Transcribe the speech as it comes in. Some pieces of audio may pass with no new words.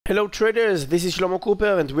Hello traders, this is Shlomo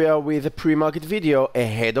Cooper and we are with a pre-market video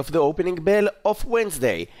ahead of the opening bell of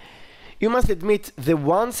Wednesday. You must admit the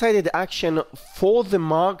one-sided action for the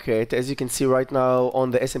market, as you can see right now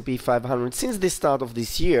on the S&P 500 since the start of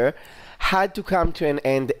this year, had to come to an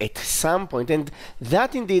end at some point, and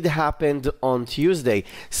that indeed happened on Tuesday.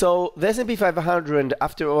 So the S&P 500,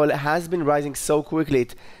 after all, has been rising so quickly,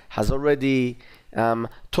 it has already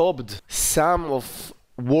topped some of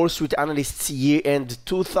Wall Street analysts' year-end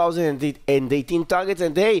 2018 targets,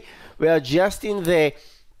 and hey, we are just in the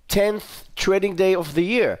 10th trading day of the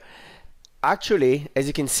year. Actually, as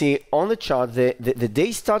you can see on the chart, the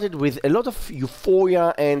day started with a lot of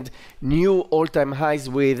euphoria and new all-time highs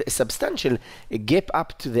with a substantial gap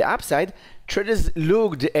up to the upside. Traders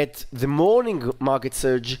looked at the morning market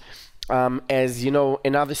surge as, you know,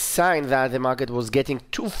 another sign that the market was getting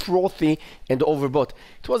too frothy and overbought.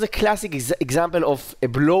 It was a classic example of a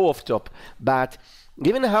blow-off top, but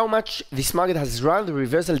given how much this market has run, the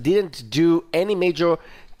reversal didn't do any major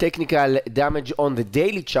technical damage on the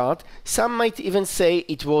daily chart. Some might even say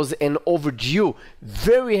it was an overdue,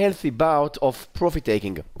 very healthy bout of profit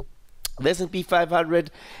taking. The S&P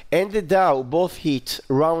 500 and the Dow both hit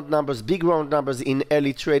round numbers, big round numbers in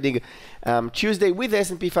early trading Tuesday, with the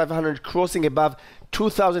S&P 500 crossing above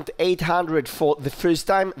 2,800 for the first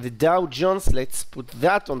time. The Dow Jones, let's put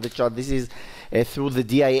that on the chart. This is through the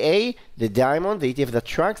DIA, the diamond, the ETF that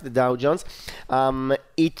tracks the Dow Jones.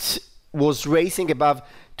 It was racing above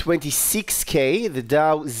 26k. The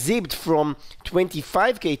Dow zipped from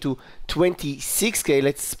 25k to 26k.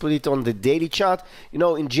 Let's put it on the daily chart. You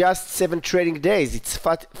know, in just 7 trading days, it's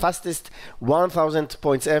fastest 1,000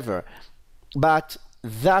 points ever. But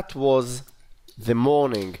that was the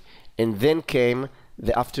morning, and then came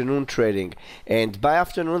the afternoon trading. And by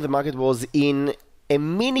afternoon, the market was in a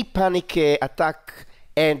mini panic attack,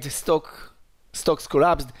 and stocks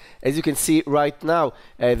collapsed. As you can see right now,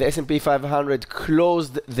 the S&P 500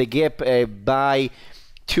 closed the gap by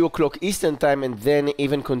 2 o'clock Eastern time, and then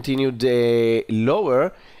even continued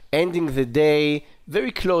lower, ending the day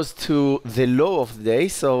very close to the low of the day.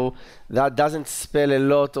 So that doesn't spell a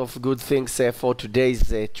lot of good things for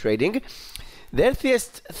today's trading. The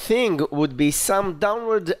healthiest thing would be some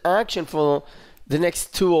downward action for the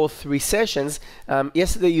next 2 or 3 sessions.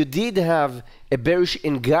 Yesterday you did have a bearish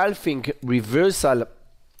engulfing reversal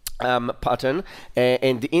pattern,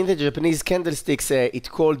 and in the Japanese candlesticks it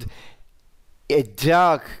called a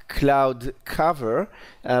dark cloud cover.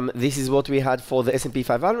 This is what we had for the S&P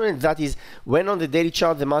 500. That is when on the daily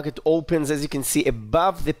chart the market opens, as you can see,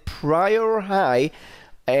 above the prior high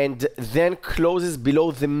and then closes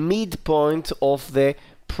below the midpoint of the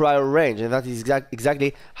prior range, and that is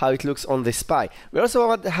exactly how it looks on the SPY. We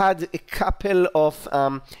also had a couple of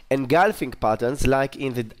engulfing patterns, like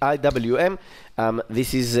in the IWM.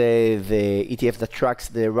 This is the ETF that tracks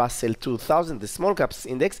the Russell 2000, the small caps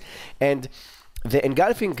index, and the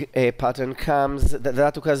engulfing pattern comes,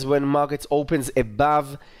 that occurs when markets opens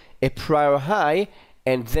above a prior high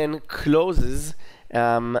and then closes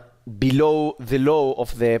below the low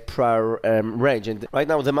of the prior range. And right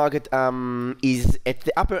now the market is at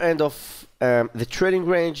the upper end of the trading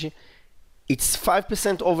range. It's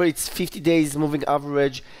 5% over its 50 days moving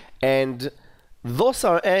average, and those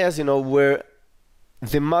are areas, you know, where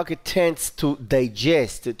the market tends to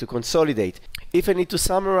digest, to consolidate. If I need to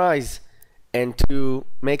summarize and to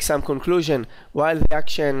make some conclusion, while the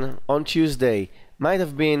action on Tuesday might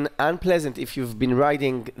have been unpleasant if you've been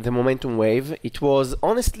riding the momentum wave, it was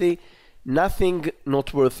honestly nothing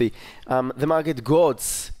noteworthy. The market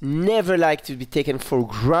gods never like to be taken for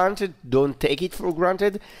granted. Don't take it for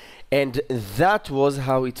granted. And that was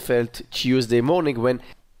how it felt Tuesday morning, when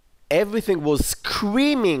everything was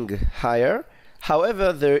screaming higher.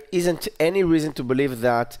 However, there isn't any reason to believe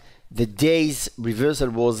that the day's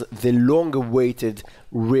reversal was the long-awaited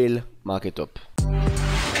real market top.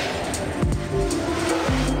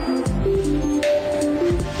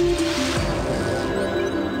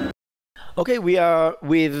 Okay, we are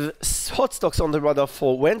with hot stocks on the radar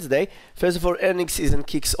for Wednesday. First of all, earnings season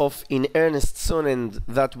kicks off in earnest soon, and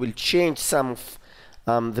that will change some of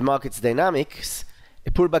the market's dynamics.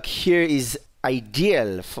 A pullback here is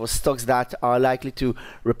ideal for stocks that are likely to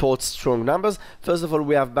report strong numbers. First of all,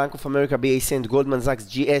 we have Bank of America, BAC, and Goldman Sachs,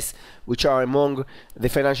 GS, which are among the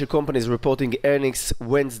financial companies reporting earnings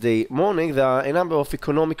Wednesday morning. There are a number of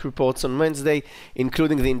economic reports on Wednesday,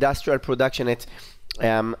 including the industrial production at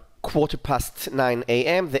 9:15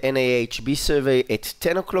 a.m., the NAHB survey at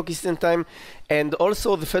 10 o'clock Eastern time, and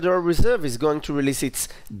also the Federal Reserve is going to release its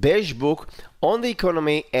beige book on the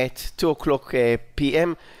economy at 2 o'clock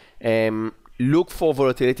p.m. look for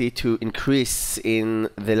volatility to increase in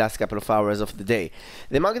the last couple of hours of the day.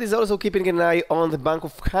 The market is also keeping an eye on the Bank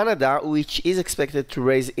of Canada, which is expected to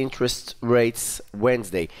raise interest rates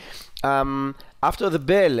Wednesday. After the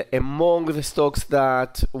bell, among the stocks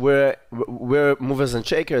that were movers and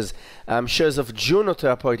shakers, shares of Juno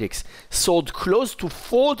Therapeutics sold close to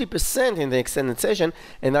 40% in the extended session,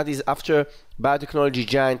 and that is after biotechnology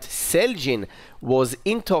giant Celgene was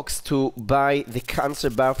in talks to buy the cancer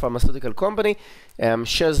biopharmaceutical company.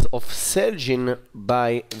 Shares of Celgene,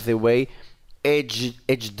 by the way,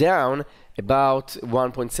 edged down about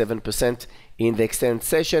 1.7% in the extended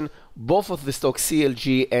session. Both of the stocks,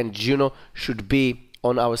 CLG and Juno, should be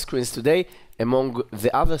on our screens today among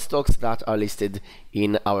the other stocks that are listed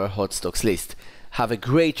in our hot stocks list. Have a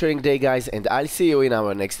great trading day, guys, and I'll see you in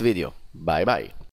our next video. Bye bye.